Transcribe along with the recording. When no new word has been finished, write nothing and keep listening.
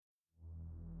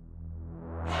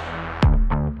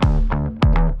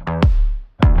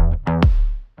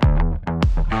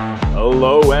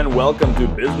and welcome to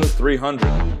Business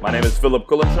 300. My name is Philip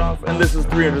Kulishov, and this is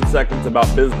 300 Seconds About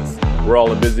Business. We're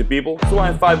all a busy people, so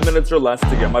I have 5 minutes or less to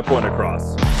get my point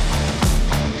across.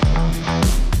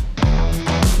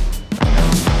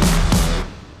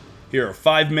 Here are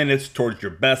 5 minutes towards your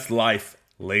best life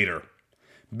later.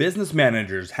 Business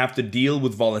managers have to deal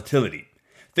with volatility.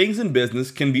 Things in business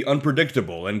can be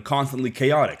unpredictable and constantly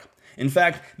chaotic. In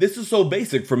fact, this is so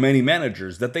basic for many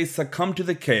managers that they succumb to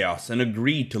the chaos and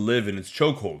agree to live in its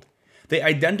chokehold. They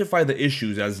identify the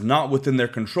issues as not within their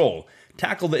control,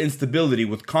 tackle the instability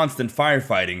with constant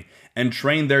firefighting, and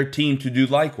train their team to do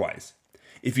likewise.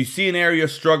 If you see an area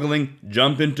struggling,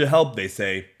 jump in to help, they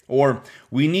say, or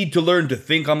we need to learn to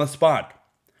think on the spot.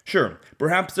 Sure,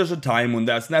 perhaps there's a time when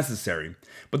that's necessary,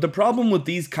 but the problem with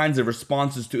these kinds of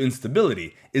responses to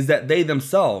instability is that they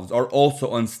themselves are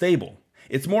also unstable.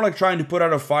 It's more like trying to put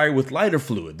out a fire with lighter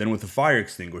fluid than with a fire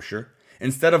extinguisher.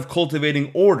 Instead of cultivating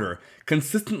order,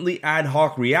 consistently ad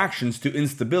hoc reactions to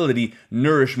instability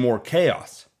nourish more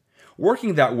chaos.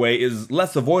 Working that way is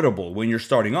less avoidable when you're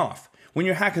starting off. When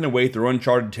you're hacking away through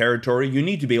uncharted territory, you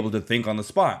need to be able to think on the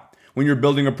spot. When you're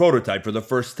building a prototype for the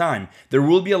first time, there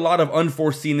will be a lot of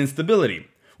unforeseen instability.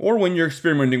 Or when you're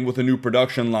experimenting with a new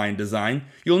production line design,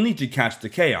 you'll need to catch the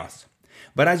chaos.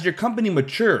 But as your company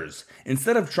matures,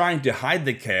 instead of trying to hide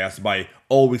the chaos by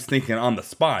always thinking on the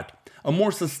spot, a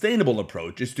more sustainable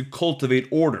approach is to cultivate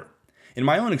order. In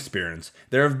my own experience,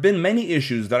 there have been many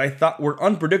issues that I thought were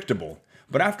unpredictable,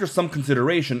 but after some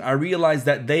consideration, I realized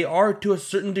that they are to a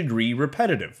certain degree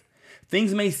repetitive.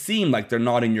 Things may seem like they're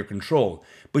not in your control,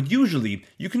 but usually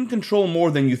you can control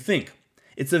more than you think.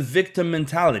 It's a victim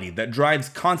mentality that drives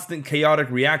constant chaotic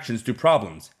reactions to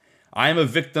problems. I am a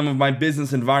victim of my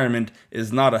business environment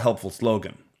is not a helpful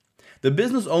slogan. The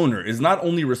business owner is not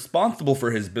only responsible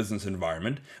for his business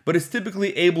environment, but is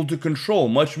typically able to control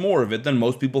much more of it than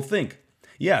most people think.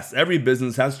 Yes, every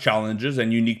business has challenges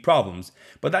and unique problems,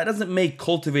 but that doesn't make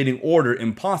cultivating order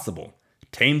impossible.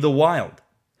 Tame the wild.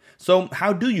 So,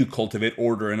 how do you cultivate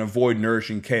order and avoid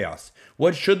nourishing chaos?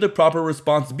 What should the proper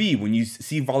response be when you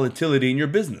see volatility in your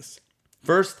business?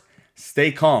 First,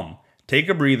 stay calm, take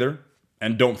a breather,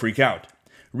 and don't freak out.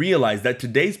 Realize that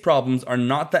today's problems are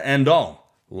not the end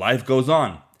all. Life goes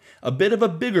on. A bit of a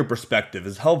bigger perspective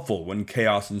is helpful when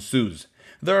chaos ensues.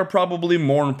 There are probably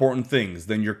more important things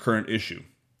than your current issue.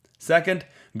 Second,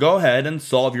 go ahead and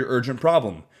solve your urgent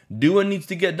problem. Do what needs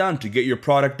to get done to get your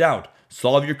product out.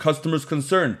 Solve your customer's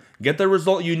concern. Get the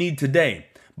result you need today.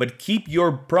 But keep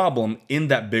your problem in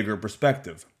that bigger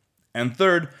perspective. And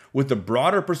third, with the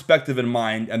broader perspective in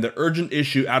mind and the urgent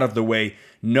issue out of the way,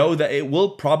 know that it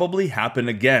will probably happen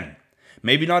again.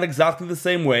 Maybe not exactly the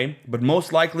same way, but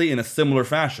most likely in a similar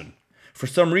fashion. For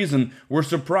some reason, we're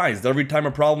surprised every time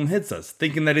a problem hits us,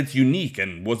 thinking that it's unique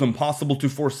and was impossible to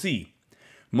foresee.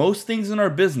 Most things in our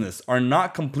business are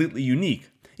not completely unique.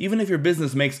 Even if your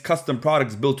business makes custom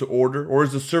products built to order or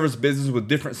is a service business with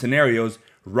different scenarios,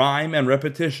 rhyme and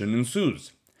repetition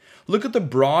ensues. Look at the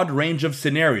broad range of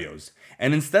scenarios,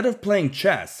 and instead of playing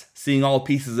chess, seeing all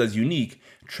pieces as unique,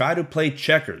 try to play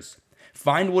checkers.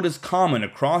 Find what is common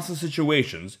across the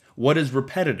situations, what is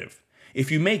repetitive.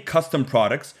 If you make custom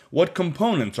products, what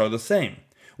components are the same?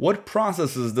 What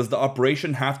processes does the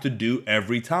operation have to do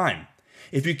every time?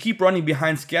 If you keep running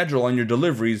behind schedule on your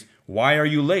deliveries, why are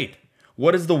you late?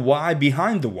 What is the why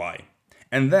behind the why?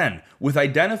 And then, with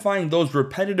identifying those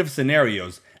repetitive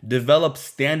scenarios, develop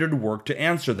standard work to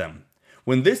answer them.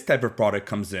 When this type of product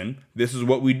comes in, this is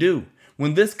what we do.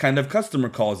 When this kind of customer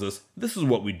calls us, this is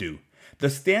what we do. The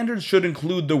standards should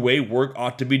include the way work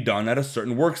ought to be done at a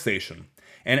certain workstation.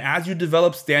 And as you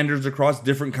develop standards across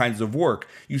different kinds of work,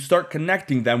 you start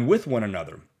connecting them with one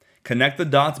another. Connect the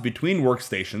dots between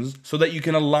workstations so that you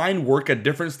can align work at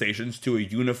different stations to a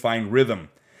unifying rhythm.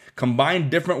 Combine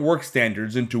different work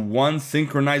standards into one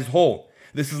synchronized whole.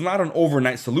 This is not an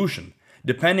overnight solution.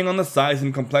 Depending on the size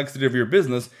and complexity of your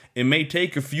business, it may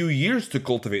take a few years to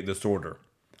cultivate this order.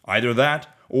 Either that,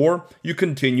 or you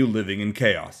continue living in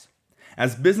chaos.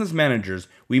 As business managers,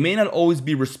 we may not always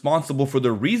be responsible for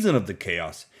the reason of the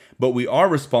chaos, but we are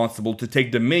responsible to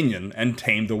take dominion and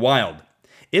tame the wild.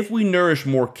 If we nourish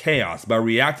more chaos by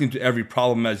reacting to every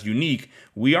problem as unique,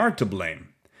 we are to blame.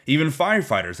 Even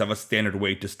firefighters have a standard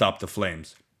way to stop the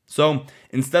flames. So,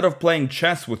 instead of playing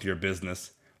chess with your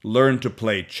business, learn to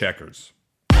play checkers.